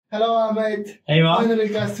Hello, Ahmed. Hey, Mark. Finally,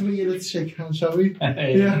 nice to meet you. Let's shake hands, shall we?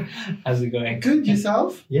 Hey. Yeah. How's it going? Good,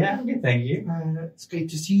 yourself? Yeah, I'm good, thank you. It's great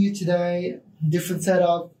to see you today. Different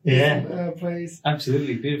setup. Yeah. Different, place.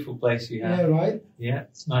 Absolutely. Beautiful place you have. Yeah, right? Yeah,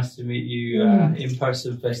 it's nice to meet you in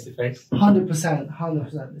person, face to face.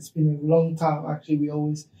 100%. It's been a long time, actually. We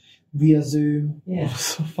always via Zoom. Yeah. Oh,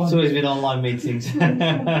 so fun. It's always been online meetings.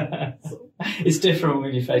 It's different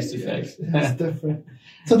when you're face to face. It's different.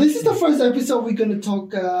 So this is the first episode we're going to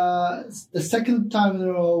talk, the second time in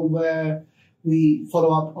a row where we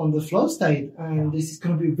follow up on the flow state. And this is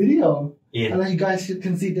going to be a video. Yeah. And as you guys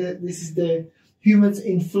can see, that this is the Humans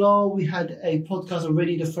in Flow. We had a podcast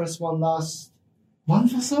already, the first one last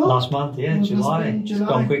month or so? Last month, yeah, July. It's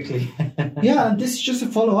gone quickly. Yeah, and this is just a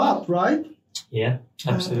follow-up, right? Yeah,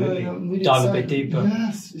 absolutely. Really Dive a excited. bit deeper.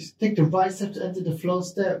 Yes, just take the right step to enter the flow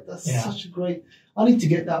step. That's Yeah. such a great... I need to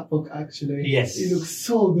get that book, actually. Yes. It looks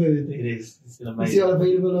so good. It is. It's an Is amazing. it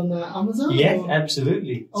available on Amazon? Yeah, or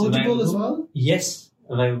absolutely. It's Audible as available. well? Yes,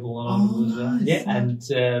 available on Audible as well. nice.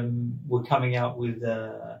 Yeah, and we're coming out with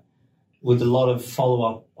a lot of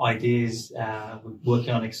follow-up ideas. We're working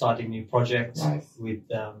on exciting new projects Nice. with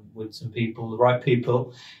some people, the right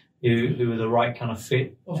people who are the right kind of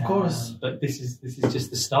fit. Of course. But this is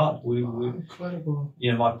just the start. We Incredible.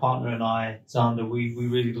 my partner and I, Xander, we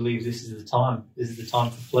really believe this is the time. This is the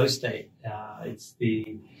time for flow state. It's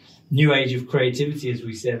the new age of creativity, as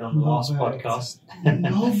we said on the last podcast.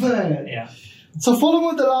 Love it. Yeah. So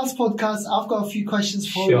following the last podcast, I've got a few questions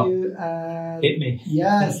for Sure. you. Hit me.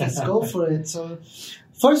 Yes, let's go for it. So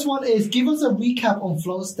first one is give us a recap on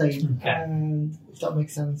flow state. Okay. And if that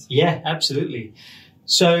makes sense. Yeah, absolutely.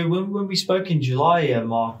 So when we spoke in July,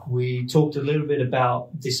 Mark, we talked a little bit about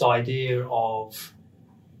this idea of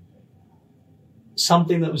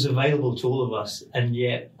something that was available to all of us, and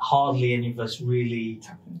yet hardly any of us really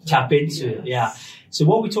tap into it. Yeah. So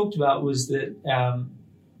what we talked about was that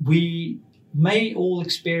we may all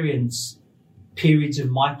experience periods of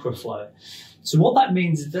microflow. So what that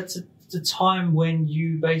means is that's a time when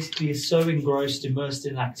you basically are so engrossed, immersed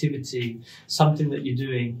in activity, something that you're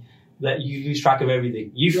doing, that you lose track of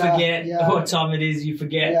everything. You forget what time it is. You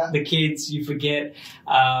forget the kids. You forget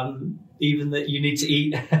even that you need to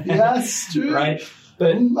eat. Yes, true. Right.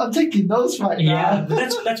 But I'm taking notes right now. yeah,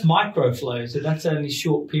 but that's microflow. So that's only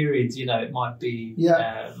short periods. It might be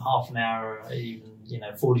half an hour, or even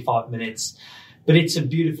 45 minutes. But it's a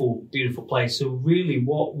beautiful, beautiful place. So really,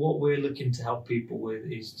 what we're looking to help people with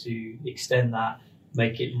is to extend that,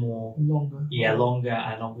 make it more longer. Yeah, longer,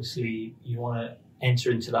 and obviously you want to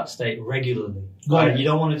enter into that state regularly. Right. You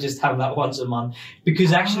don't want to just have that once a month,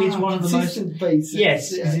 because actually it's one of the most basis.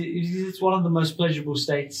 yes, Yeah. it's one of the most pleasurable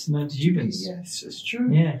states known to humans. Yes, it's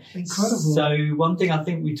true. Yeah, Incredible. So one thing I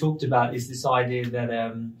think we talked about is this idea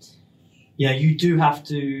that you do have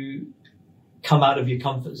to come out of your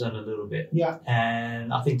comfort zone a little bit. Yeah.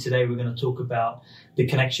 And I think today we're going to talk about the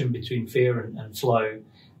connection between fear and flow.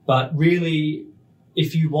 But really,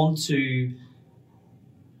 if you want to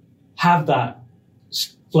have that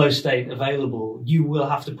flow state available, you will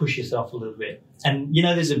have to push yourself a little bit. And,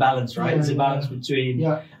 there's a balance, right? There's a balance between, you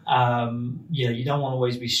don't want to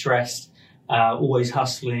always be stressed, always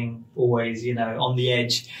hustling, always, on the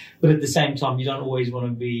edge. But at the same time, you don't always want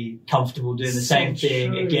to be comfortable doing the same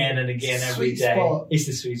thing again and again every day. Spot. It's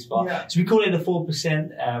the sweet spot. Yeah. So we call it the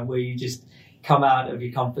 4%, where you just come out of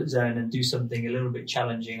your comfort zone and do something a little bit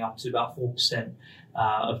challenging, up to about 4%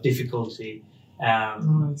 of difficulty.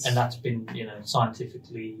 Nice. And that's been,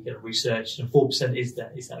 scientifically researched, and 4% is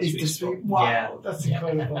that sweet spot. Wow, that's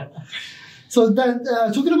incredible. So then,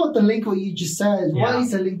 talking about the link what you just said, what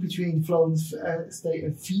is the link between flow and state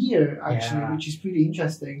and fear, actually, which is pretty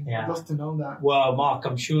interesting. Yeah. I'd love to know that. Well, Mark,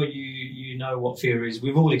 I'm sure you know what fear is.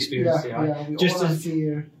 We've all experienced it, right? Yeah, we Just all have as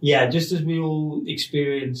fear. Yeah, just as we all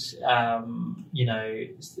experience, times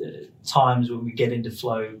when we get into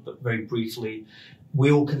flow, but very briefly, we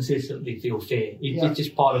all consistently feel fear. It's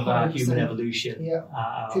just part of our 100%. human evolution. Yeah,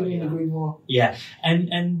 couldn't agree more. Yeah,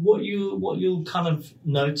 and what you'll kind of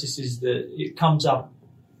notice is that it comes up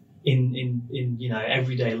in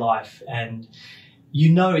everyday life, and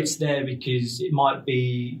it's there because it might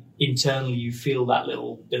be internally you feel that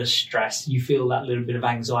little bit of stress, you feel that little bit of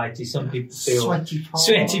anxiety. Some people feel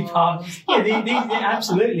sweaty palms. Yeah,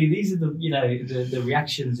 absolutely. These are the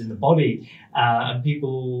reactions in the body, and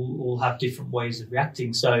people all have different ways of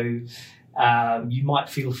reacting. So you might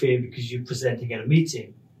feel fear because you're presenting at a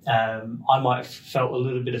meeting. I might have felt a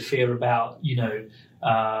little bit of fear about doing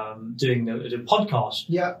the podcast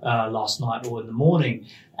last night or in the morning.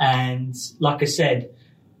 And like I said,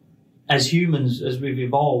 as humans, as we've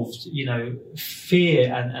evolved,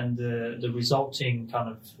 fear and the resulting kind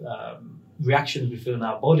of reactions we feel in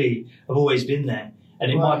our body have always been there.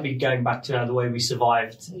 And it might be going back to the way we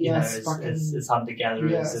survived, as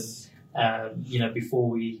hunter-gatherers. Yes. And, before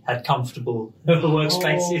we had comfortable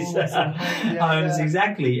workspaces, homes,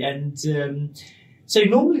 exactly. And so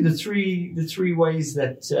normally the three ways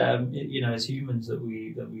that as humans that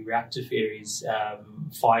we react to fear is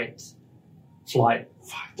fight, flight,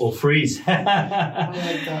 or freeze. I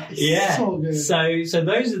like that. It's so good. So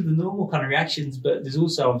those are the normal kind of reactions, but there's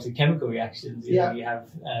also obviously chemical reactions. You have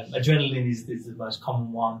adrenaline is the most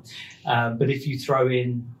common one, but if you throw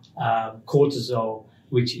in cortisol,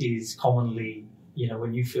 which is commonly,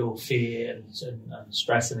 when you feel fear and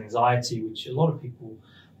stress and anxiety, which a lot of people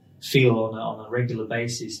feel on a regular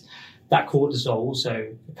basis, that cortisol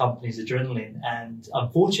also accompanies adrenaline. And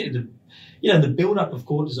unfortunately, the buildup of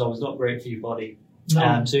cortisol is not great for your body.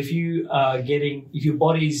 No. So if your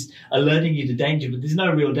body's alerting you to danger, but there's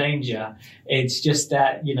no real danger, it's just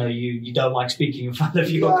that, you don't like speaking in front of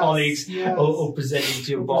your colleagues or presenting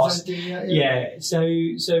to your boss. So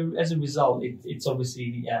as a result, it's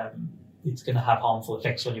obviously, it's going to have harmful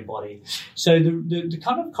effects on your body. So the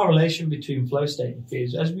kind of correlation between flow state and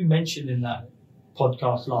fears, as we mentioned in that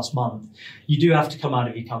podcast last month, you do have to come out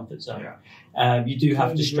of your comfort zone. You do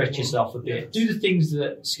have to stretch yourself a bit. Do the things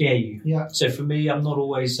that scare you. So for me, I'm not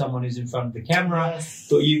always someone who's in front of the camera.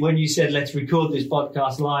 But when you said, let's record this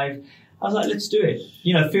podcast live, I was like, let's do it.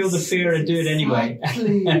 Feel the fear and do it anyway.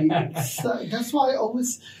 Exactly. That's why I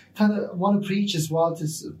always kind of want to preach as well to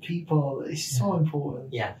people. It's so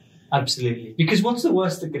important. Yeah, absolutely. Because what's the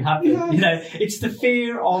worst that can happen? It's the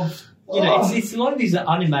fear of, it's a lot of these are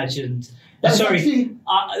unimagined.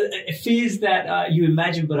 Fears that you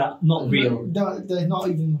imagine but are not real. They're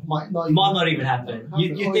might not even happen.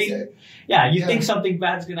 You think something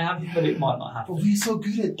bad's going to happen, but it might not happen. But we're so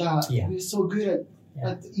good at that. We're so good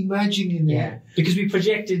at imagining it. Because we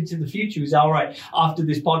project into the future. It's all right. After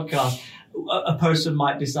this podcast, a person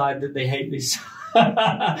might decide that they hate this.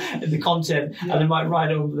 The content, and they might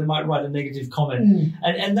write a negative comment,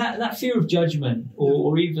 and that fear of judgment,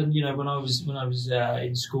 or even when I was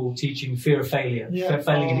in school teaching, fear of failure,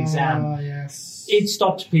 failing an exam, it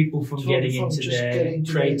stopped people from getting into their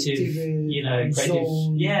creative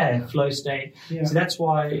flow state. So that's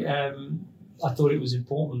why I thought it was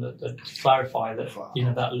important that to clarify that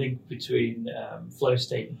that link between flow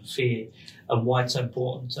state and fear, and why it's so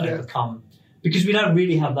important to overcome, because we don't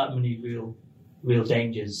really have that many real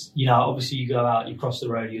dangers. Obviously you go out, you cross the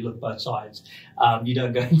road, you look both sides. You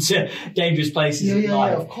don't go into dangerous places in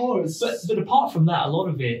life. Of course. But apart from that, a lot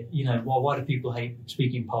of it, why do people hate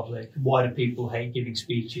speaking in public? Why do people hate giving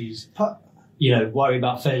speeches? Worry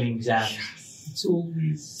about failing exams. It's all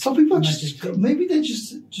these. Some people maybe they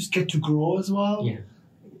just get to grow as well.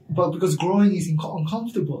 But because growing is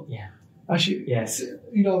uncomfortable. Actually,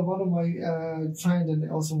 one of my friends and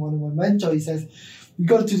also one of my mentors, he says, we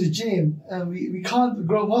go to the gym and we can't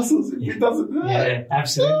grow muscles if it doesn't hurt. Yeah,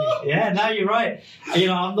 absolutely. No, you're right.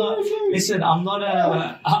 I'm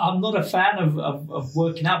not a fan of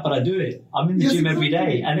working out, but I do it. I'm in the gym every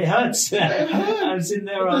day and it hurts. I was in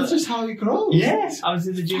there. That's just how it grows. I was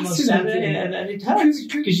in the gym on Saturday and it hurts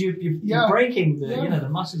because you're breaking the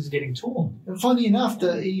muscles are getting torn. And funny enough,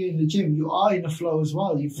 that you're in the gym, you are in a flow as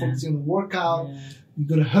well. You're focusing on the workout. You're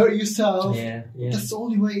going to hurt yourself. That's the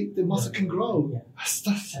only way the muscle can grow.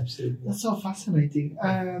 Absolutely. That's so fascinating.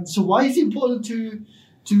 So why is it important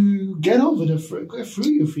to get over go through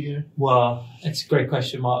your fear? Well, it's a great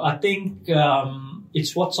question, Mark. I think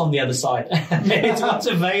it's what's on the other side. It's what's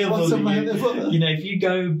available to you. If you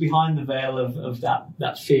go behind the veil of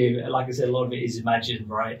that fear, like I said, a lot of it is imagined,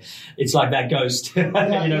 right? It's like that ghost. We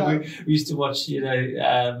used to watch,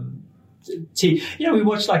 we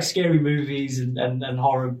watch like scary movies and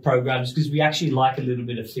horror programs because we actually like a little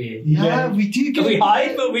bit of fear. We do. We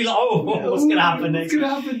hide, but we like, what's going to happen next? What's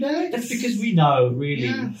going to happen next? That's because we know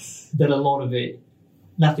really that a lot of it,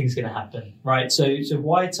 nothing's going to happen, right? So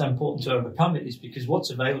why it's so important to overcome it is because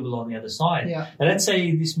what's available on the other side. And let's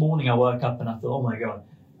say this morning I woke up and I thought, oh my God,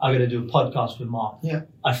 I'm going to do a podcast with Mark.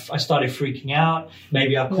 I started freaking out.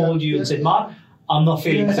 Maybe I called you and said, Mark, I'm not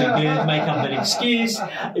feeling too good, make up an excuse,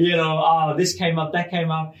 this came up, that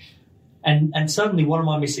came up. And suddenly, what am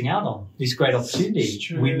I missing out on? This great opportunity.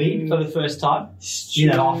 We meet for the first time,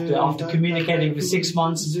 after communicating for 6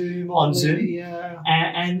 months on Zoom.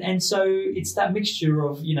 And so it's that mixture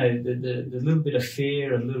of, the little bit of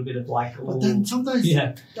fear, a little bit of like... But then sometimes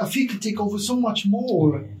that fear can take over so much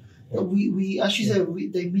more. We actually say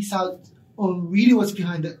they miss out really what's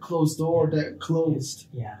behind that closed door that closed.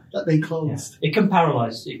 Yeah. That they closed. Yeah. It can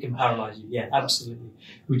paralyze you. Yeah, absolutely.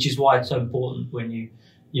 Which is why it's so important when you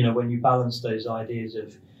balance those ideas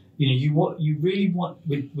of, you really want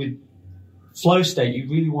with flow state, you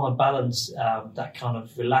really want to balance that kind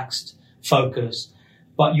of relaxed focus.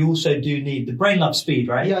 But you also do need, the brain loves speed,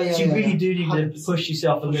 right? So you really do need 100%. To push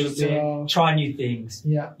yourself a little bit, try new things,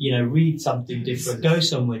 read something different, go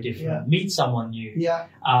somewhere different, meet someone new.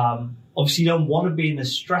 Obviously, you don't want to be in a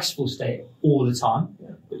stressful state all the time,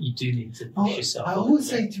 but you do need to push yourself. I always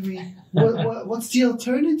say to me, what's the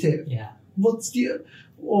alternative? What's the...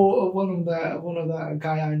 Or one of the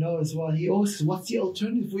guy I know as well. He always says, "What's the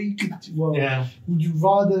alternative? Where you could, would you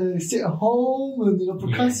rather sit at home and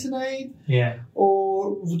procrastinate,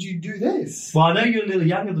 or would you do this?" Well, I know you're a little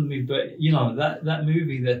younger than me, but that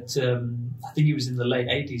movie that I think it was in the late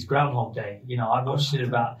 '80s, Groundhog Day. I watched it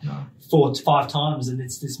about 4 to 5 times, and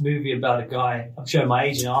it's this movie about a guy. I'm showing my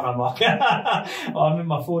age now, and I'm like, I'm in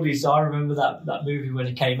my 40s, so I remember that movie when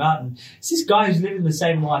it came out, and it's this guy who's living the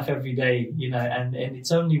same life every day, and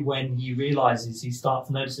it's only when he realizes, he starts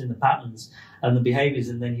noticing the patterns and the behaviors,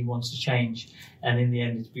 and then he wants to change. And in the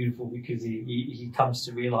end, it's beautiful because he comes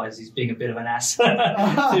to realize he's being a bit of an ass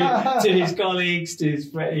to his colleagues, to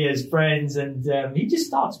his friends, and he just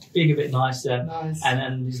starts being a bit nicer.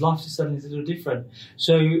 And his life just suddenly is a little different.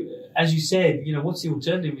 So, as you said, what's the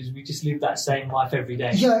alternative? Is we just live that same life every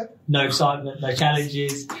day. Yeah. No excitement, no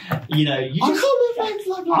challenges. I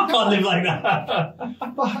can't live like that.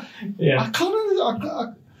 But I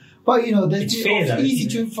can't. But it's fair, though,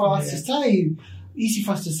 easy for us to say. Easy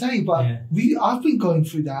for us to say, but I've been going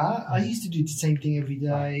through that. I used to do the same thing every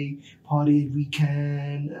day, party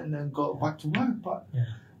weekend, and then go back to work. But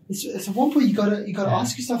it's at one point you gotta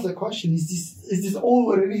ask yourself the question: Is this all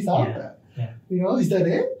what it is out there? Is that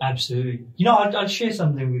it? Absolutely. I'd share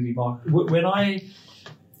something with you, Mark. When I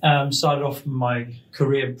started off my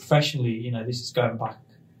career professionally, this is going back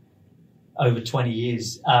over 20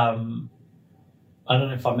 years. I don't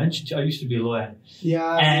know if I mentioned to you, I used to be a lawyer.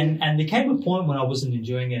 And there came a point when I wasn't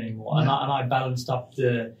enjoying it anymore. And I balanced up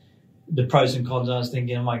the pros and cons. I was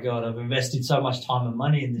thinking, oh my God, I've invested so much time and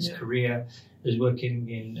money in this career. I was working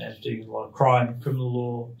doing a lot of crime, criminal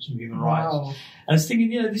law, some human rights. And I was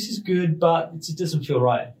thinking, this is good, but it doesn't feel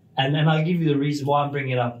right. And I'll give you the reason why I'm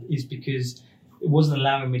bringing it up is because it wasn't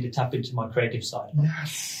allowing me to tap into my creative side.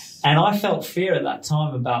 And I felt fear at that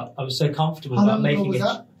time I was so comfortable about making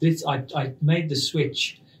it. I made the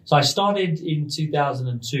switch. So I started in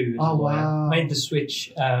 2002. Made the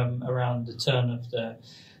switch around the turn of the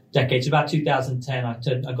decade. So about 2010,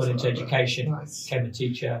 I got into education, became a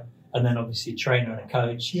teacher, and then obviously a trainer and a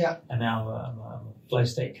coach. And now I'm a flow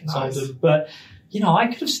state consultant. But, I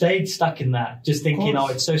could have stayed stuck in that, just thinking,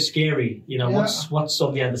 it's so scary. What's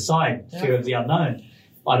on the other side? Fear of the unknown.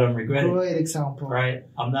 I don't regret it. Great example. Right?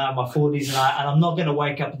 I'm now in my 40s and I'm not going to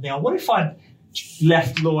wake up and think, what if I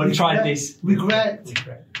left law and tried this? Regret.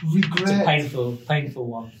 It's a painful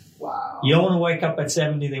one. Wow. You don't want to wake up at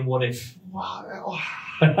 70, then what if? Wow.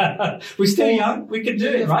 We're still young. We can do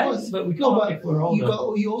it, right? Course. But we can't if we're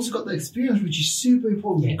older. You also got the experience, which is super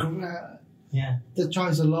important. Regret. That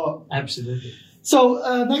drives a lot. Absolutely.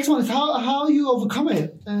 So next one is how you overcome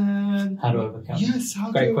it. How to overcome it. Yes.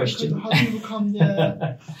 Great question. How do you overcome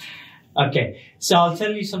Okay, so I'll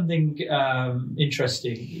tell you something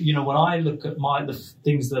interesting. When I look at the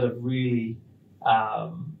things that have really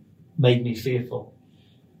made me fearful,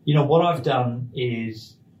 what I've done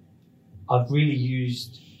is I've really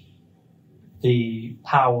used the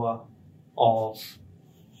power of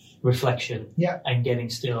reflection and getting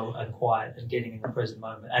still and quiet and getting in the present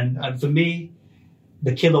moment. And for me,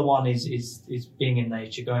 the killer one is being in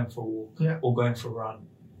nature, going for a walk or going for a run.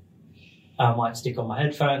 I might stick on my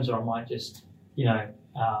headphones, or I might just,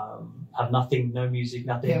 have nothing, no music,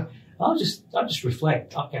 nothing. I'll just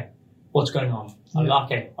reflect. Okay, what's going on?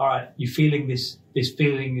 Okay, all right. You're feeling this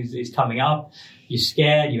feeling is coming up. You're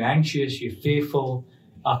scared. You're anxious. You're fearful.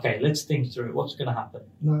 Okay, let's think through it. What's going to happen?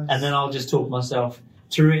 And then I'll just talk myself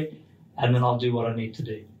through it, and then I'll do what I need to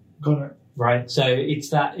do. Got it. Right. So it's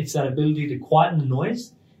that ability to quieten the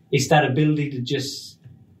noise. It's that ability to just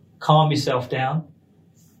calm yourself down.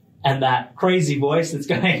 And that crazy voice that's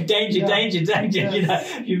going, danger, danger, danger.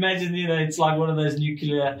 Yes. You imagine, it's like one of those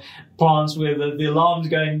nuclear plants where the alarm's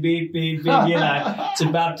going beep, beep, beep, it's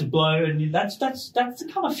about to blow. And that's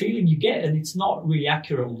the kind of feeling you get. And it's not really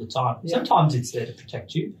accurate all the time. Sometimes it's there to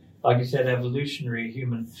protect you. Like I said,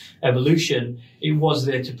 human evolution, it was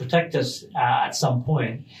there to protect us at some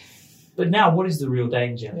point. But now, what is the real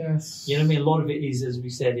danger? Yes. You know what I mean? A lot of it is, as we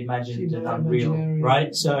said, imagined and unreal,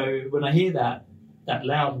 right? So when I hear that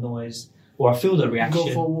loud noise, or I feel the reaction.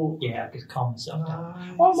 Go for a walk. Yeah, I just calm myself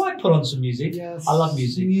down. Or I might put on some music. Yes. I love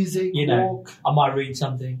music. Music, walk. I might read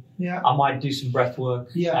something. Yeah. I might do some breath work.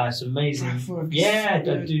 Yeah. It's amazing. Breath work. Yeah,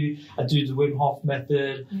 I do the Wim Hof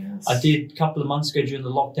method. Yes. I did a couple of months ago during the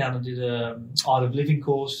lockdown. I did a Art of Living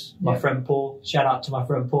course. My friend Paul, shout out to my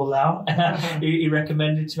friend Paul Lau. He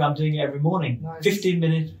recommended to me. I'm doing it every morning. Nice. 15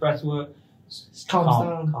 minutes breath work. Calms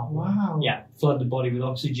down. Wow. Yeah, flood the body with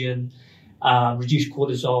oxygen. Reduce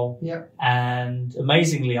cortisol. Yeah. And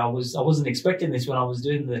amazingly, I wasn't expecting this when I was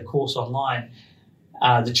doing the course online.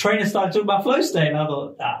 The trainer started talking about flow state, and I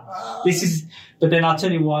thought, this is. But then I'll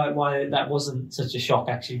tell you why that wasn't such a shock,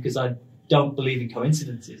 actually, because I don't believe in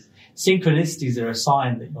coincidences. Synchronicities are a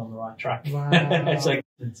sign that you're on the right track. Wow. So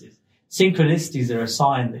synchronicities are a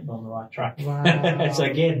sign that you're on the right track. Wow. So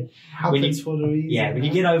again, happens for the reason. When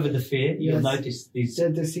you get over the fear, you'll notice these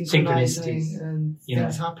synchronicities and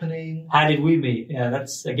things happening. How did we meet? Yeah,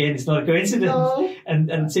 that's again, it's not a coincidence. No.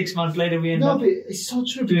 And 6 months later, we end up but it's so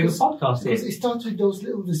true doing a podcast. Because it starts with those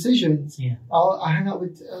little decisions. Yeah. I hang out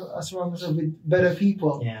with, I surround myself with better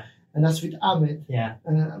people. Yeah. And that's with Amit. Yeah.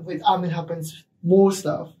 And with Amit happens more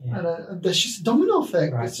stuff. Yeah. And there's just a domino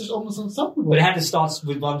effect. Right. It's just almost unstoppable. But it had to start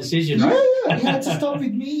with one decision, right? Yeah. It had to start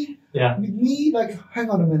with me. Yeah. With me, like, hang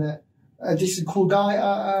on a minute. This is a cool guy,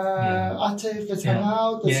 Atif, let's hang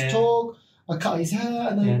out, let's talk. I cut his hair,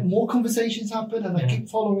 and then more conversations happen, and I keep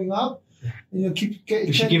following up. Keep getting.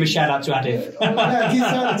 We should give a shout out to Atif. Give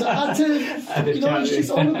shout out to Atif. It's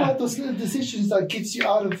just all about those little decisions that gets you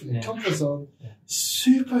out of your comfort zone. Yeah.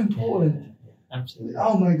 Super important. Absolutely.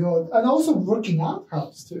 Oh my god! And also working out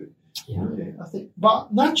helps too. Yeah. Really, I think.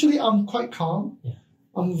 But naturally, I'm quite calm. Yeah.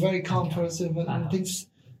 I'm a very calm person when things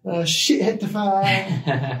shit hit the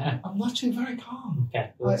fan. I'm naturally very calm.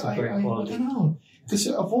 Okay, well, that's a great quality. I don't know, because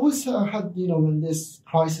I've always had, when this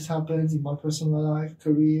crisis happens in my personal life,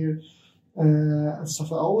 career, and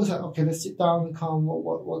stuff, I always like, okay, let's sit down and calm.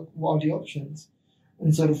 What are the options?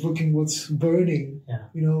 Instead of looking what's burning,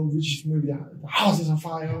 which is maybe the house is on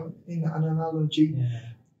fire in an analogy,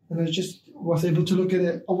 and I just was able to look at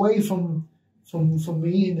it away from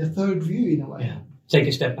me in the third view in a way. Yeah. Take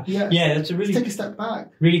a step back. Yeah, that's a really take a step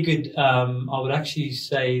back. Really good. I would actually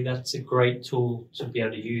say that's a great tool to be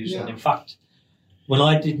able to use. And in fact, when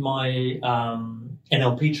I did my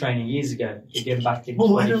NLP training years ago, again back in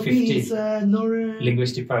 2015, NLP is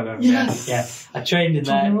linguistic program. Yes. Yeah. I trained in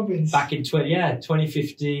that Robbins. back in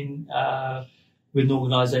 2015 with an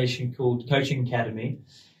organisation called Coaching Academy.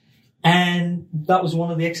 And that was one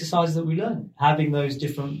of the exercises that we learned, having those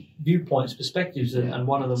different viewpoints, perspectives, and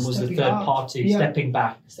one of them was the third party, stepping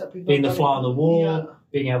back, being the fly on the wall,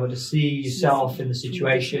 being able to see yourself in the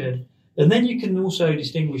situation. And then you can also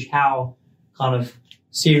distinguish how kind of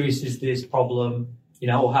serious is this problem,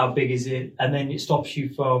 or how big is it? And then it stops you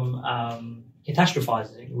from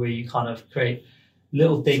catastrophizing, where you kind of create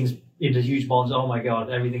little things into huge bonds. Oh my God,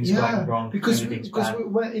 everything's going wrong. Because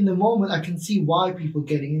we're in the moment, I can see why people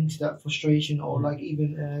getting into that frustration or like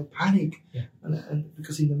even panic. Yeah. And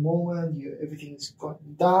because in the moment, everything's gone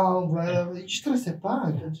down, whatever. You just gotta step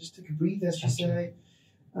back and just take a breather, as you say.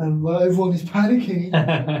 And while everyone is panicking,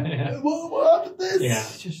 what happened this? Yeah.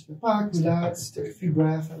 Just step back, relax, take a few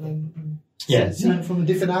breaths, and then see it from a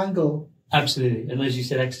different angle. Absolutely. And as you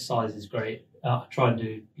said, exercise is great. I try and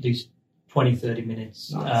do at least 20, 30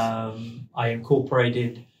 minutes. Nice. I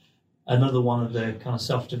incorporated another one of the kind of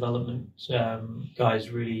self-development guys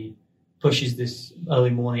really pushes this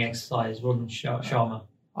early morning exercise, Robin Sharma.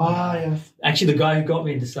 Yes. Actually, the guy who got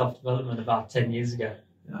me into self-development about 10 years ago,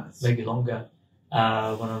 maybe longer,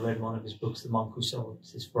 when I read one of his books, The Monk Who Sold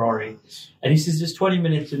His Ferrari. And he says just 20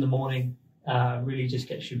 minutes in the morning really just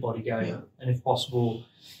gets your body going. Yeah. And if possible,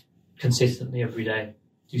 consistently every day.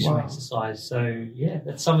 Do some exercise. So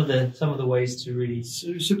that's some of the ways to really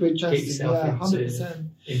super interesting. Get yourself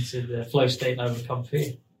into the flow state and overcome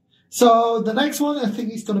fear. So the next one, I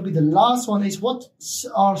think is going to be the last one, is what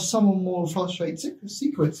are some more flow state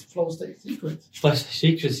secrets? Flow state secrets. Flow state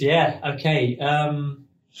secrets, yeah. Okay.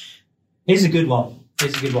 Here's a good one.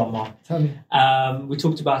 Mark. Tell me. We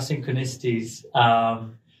talked about synchronicities.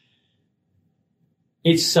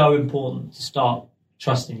 It's so important to start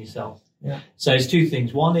trusting yourself. Yeah. So it's two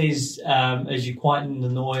things. One is as you quieten the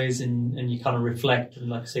noise and you kind of reflect and,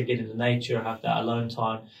 like I said, get into nature, have that alone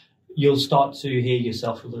time, you'll start to hear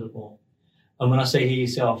yourself a little more. And when I say hear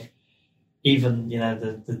yourself, even,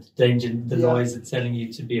 the danger, the noise that's telling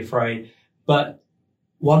you to be afraid. But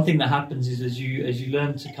one thing that happens is as you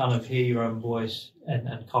learn to kind of hear your own voice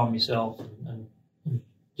and calm yourself and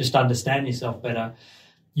just understand yourself better,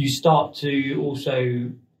 you start to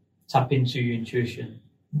also tap into your intuition.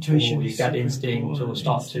 intuition, or your gut instinct, or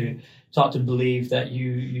start to believe that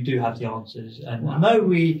you do have the answers. And I know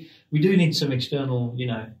we do need some external,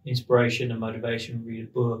 inspiration and motivation. Read a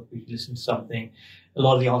book, we listen to something. A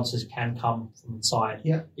lot of the answers can come from inside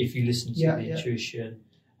if you listen to the intuition.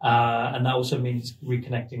 And that also means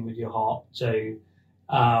reconnecting with your heart. So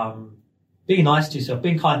being nice to yourself,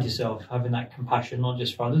 being kind to yourself, having that compassion, not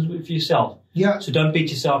just for others, but for yourself. Yeah. So don't beat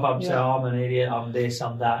yourself up and say, oh, I'm an idiot, I'm this,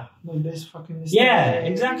 I'm that. I'm this fucking mistake. Yeah,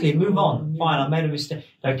 exactly. Move on. Fine, I made a mistake.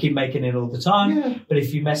 Don't keep making it all the time. Yeah. But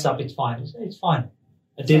if you mess up, it's fine. It's fine.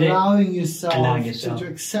 I did allowing it. Yourself to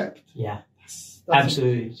accept. Yeah. That's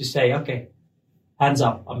absolutely. Just say, okay, hands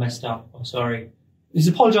up, I messed up, I'm sorry. Just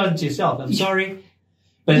apologizing to yourself. I'm sorry.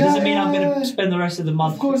 But it doesn't mean I'm going to spend the rest of the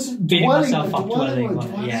month beating myself up, dwelling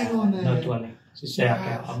on it. No dwelling. Just say,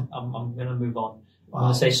 okay, I'm going to move on. I'm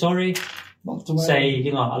going to say sorry. Say,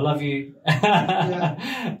 I love you.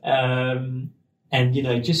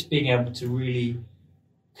 And, just being able to really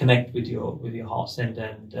connect with your heart center.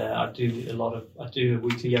 And I do a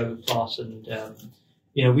weekly yoga class, and,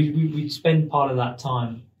 we spend part of that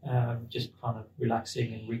time just kind of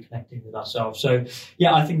relaxing and reconnecting with ourselves. So,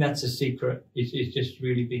 I think that's a secret. It's just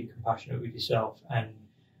really being compassionate with yourself and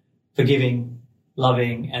forgiving,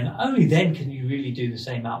 loving, and only then can you really do the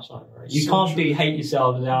same outside. Right? You can't hate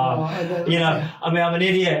yourself and I'm an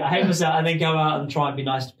idiot, I hate myself, and then go out and try and be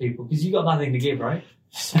nice to people because you've got nothing to give, right?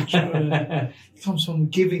 So true. It comes from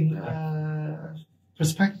giving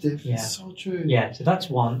perspective. Yeah. It's so true. Yeah, so that's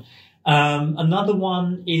one. Another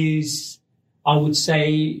one is, I would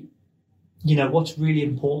say, what's really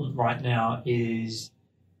important right now is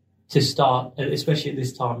to start, especially at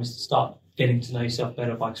this time, is to start getting to know yourself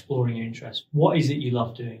better by exploring your interests. What is it you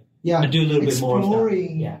love doing? Yeah, and do a little bit more of that.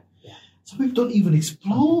 Yeah. Some people don't even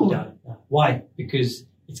explore. Don't. Why? Because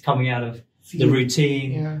it's coming out of the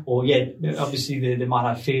routine, or obviously they might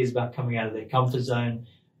have fears about coming out of their comfort zone.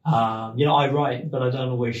 I write, but I don't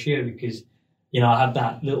always share because, I have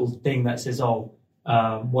that little thing that says, what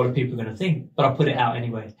are people going to think? But I put it out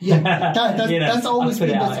anyway. Yeah, that's always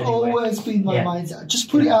been my mindset. Just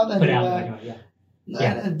put it out there. Put it out anyway.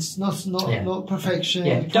 And it's not perfection.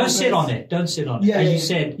 Yeah. Don't sit on it. As you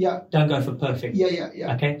said, don't go for perfect.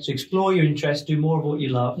 Yeah. Okay, so explore your interests, do more of what you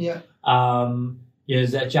love. Yeah.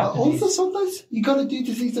 There's that Japanese. Also, sometimes you got to do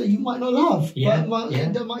the things that you might not love.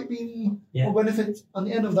 And there might be more benefit on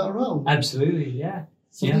the end of that road. Absolutely, yeah.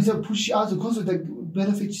 So these are push you out of comfort that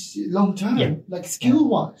benefits long term, like skill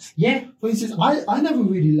wise. Yeah. For instance, I never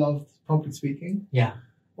really loved public speaking. Yeah.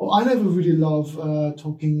 Or I never really loved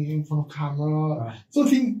talking in front of camera. Right.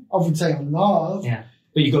 Something I would say I love. Yeah.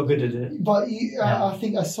 But you got good at it. But I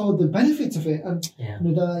think I saw the benefits of it, and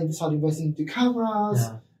then I decided investing into cameras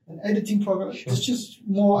and editing programs. Sure. There's just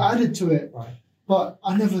more added to it. Right. But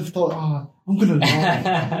I never thought, I'm going to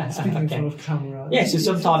learn speaking in front of camera. Yeah, so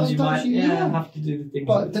sometimes you might have to do the things.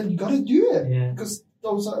 But then you got to do it because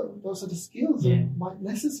those are the skills that might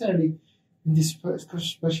necessarily,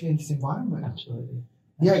 especially in this environment. Absolutely.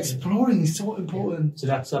 Yeah, exploring is so important. Yeah. So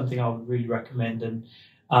that's something I would really recommend. And,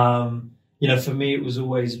 for me, it was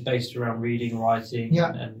always based around reading, writing,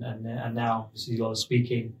 and now this is a lot of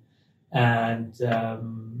speaking. And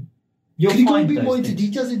can you go a bit more into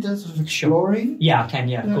details in terms of exploring? Yeah, I can.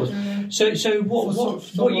 Yeah, of course. So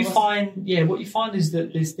what you find? Yeah, what you find is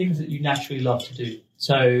that there's things that you naturally love to do.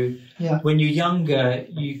 So when you're younger,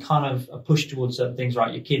 you kind of are pushed towards certain things,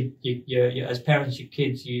 right? Your kid, you as parents, your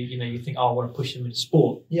kids, you think, I want to push them into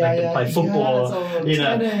sport, make them play football,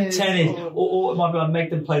 tennis, or it might be make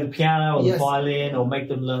them play the piano or the violin, or make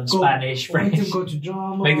them learn Spanish, French, make them go to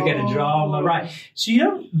drama, make them get a drama, right? So you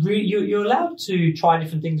don't really, you're allowed to try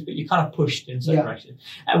different things, but you're kind of pushed in certain directions.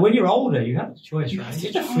 And when you're older, you have the choice, right?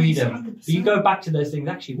 You have the freedom. But you go back to those things.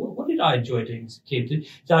 Actually, what did I enjoy doing as a kid? Did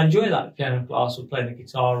I enjoy that piano class or playing the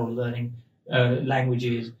guitar or learning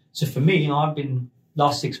languages? So for me, I've been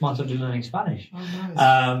last 6 months I've been learning Spanish. Oh, nice.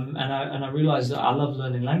 And I realized that I love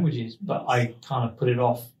learning languages, but I kind of put it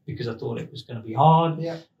off because I thought it was going to be hard.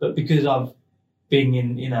 Yeah. But because I've been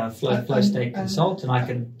in flow state consultant, I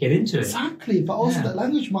can get into it. Exactly, but also that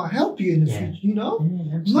language might help you in the future,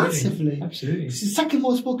 massively. Absolutely. It's the second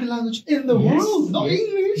most spoken language in the world, not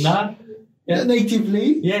English. No. Yeah.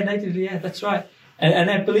 Natively. Yeah, natively. Yeah, that's right. And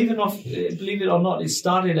then, believe it or not, it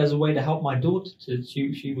started as a way to help my daughter.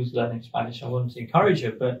 She was learning Spanish. I wanted to encourage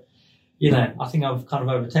her, but I think I've kind of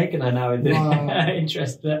overtaken her now in the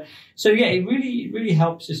interest. So it really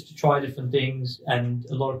helps us to try different things. And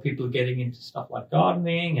a lot of people are getting into stuff like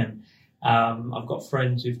gardening, and I've got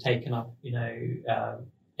friends who've taken up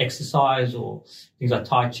exercise or things like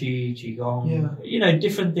Tai Chi, Qigong.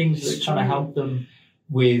 Different things that kind of help them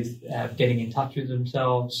with getting in touch with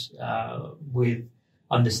themselves, with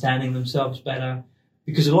understanding themselves better.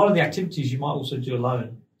 Because a lot of the activities you might also do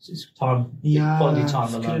alone. It's quality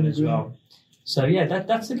time alone as well. So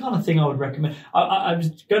that's the kind of thing I would recommend. I was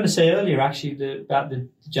going to say earlier actually about the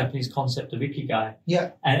Japanese concept of Ikigai.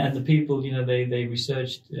 Yeah. And the people, they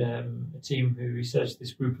researched, a team who researched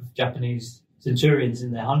this group of Japanese centurions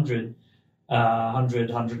in their 100,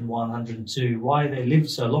 101, 102, why they lived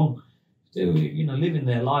so long. They living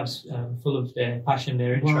their lives full of their passion,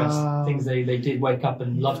 their interests, things they did wake up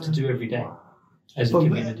and love to do every day. As a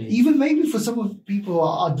community. Even maybe for some of the people who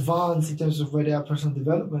are advanced in terms of where they are personal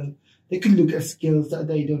development, they could look at skills that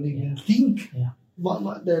they don't even think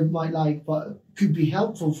what they might like, but could be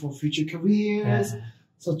helpful for future careers,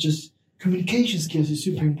 such as communication skills is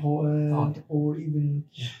super important, or even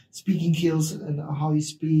speaking skills and how you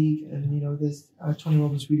speak. And, there's Tony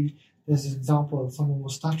Robbins there's an example of someone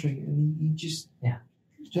was stuttering and he just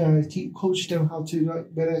coached them how to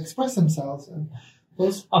better express themselves. And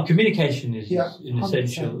communication is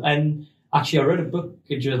essential. And actually, I read a book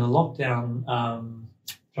during the lockdown.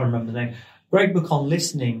 Trying to remember the name. Great book on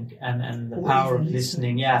listening and the power of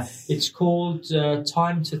listening. Yeah, it's called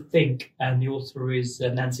Time to Think, and the author is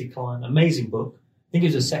Nancy Kline. Amazing book. I think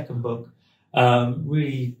it's a second book.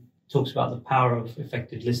 Really talks about the power of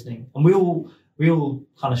effective listening, and we all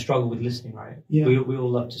kind of struggle with listening, right? Yeah. We all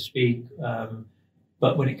love to speak.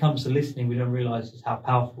 But when it comes to listening, we don't realise just how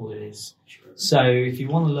powerful it is. So if you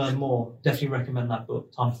want to learn more, definitely recommend that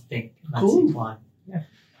book, Time to Think. Nancy Kline. Yeah.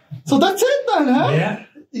 So that's it then, huh? Yeah.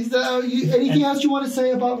 Is there anything else you want to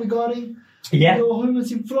say regarding your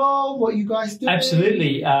Humans in Flow, what you guys do?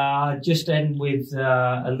 Absolutely. Just end with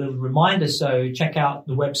a little reminder. So check out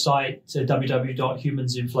the website,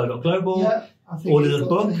 www.humansinflow.global. Yeah, order the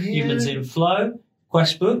book, Humans in Flow.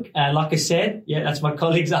 Quest book, and like I said, that's my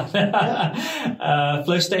colleagues up there.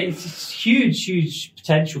 Flow state is huge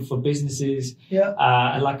potential for businesses.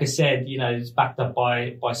 And like I said, it's backed up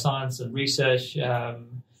by science and research. A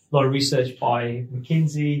lot of research by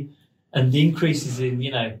McKinsey, and the increases in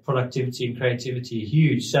productivity and creativity are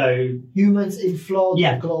huge. So Humans in Flow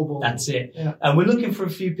Global. That's it. Yeah. And we're looking for a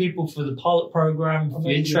few people for the pilot program. If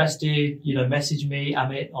you're interested, message me,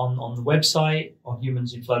 Amit, on the website on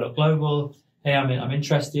humansinflow.global. Hey, I'm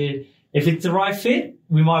interested. If it's the right fit,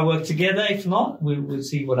 we might work together. If not, we'll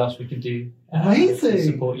see what else we can do to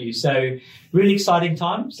support you. So really exciting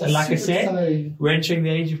times. And like I said, we're entering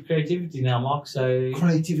the age of creativity now, Mark. So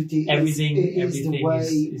creativity everything is the way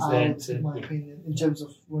is out, there to, in my opinion, in terms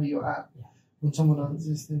of where you're at. When someone else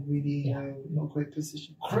is in really not great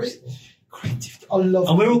position. Creativity. I love it.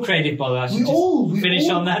 And we're all creative, by the way. We finish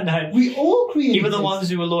on that note. We all creative. Even the ones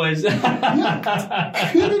who are lawyers.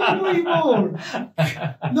 Couldn't agree more.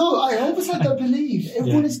 No, I always had that belief.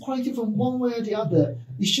 Everyone is creative in one way or the other.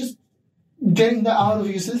 It's just getting that out of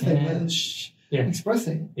your system and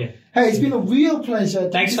expressing. Yeah. Hey, it's been a real pleasure.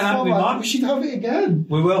 Thanks for having me, Mark. We should have it again.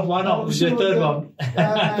 We will. Why not? We'll do a third one.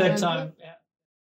 Third time.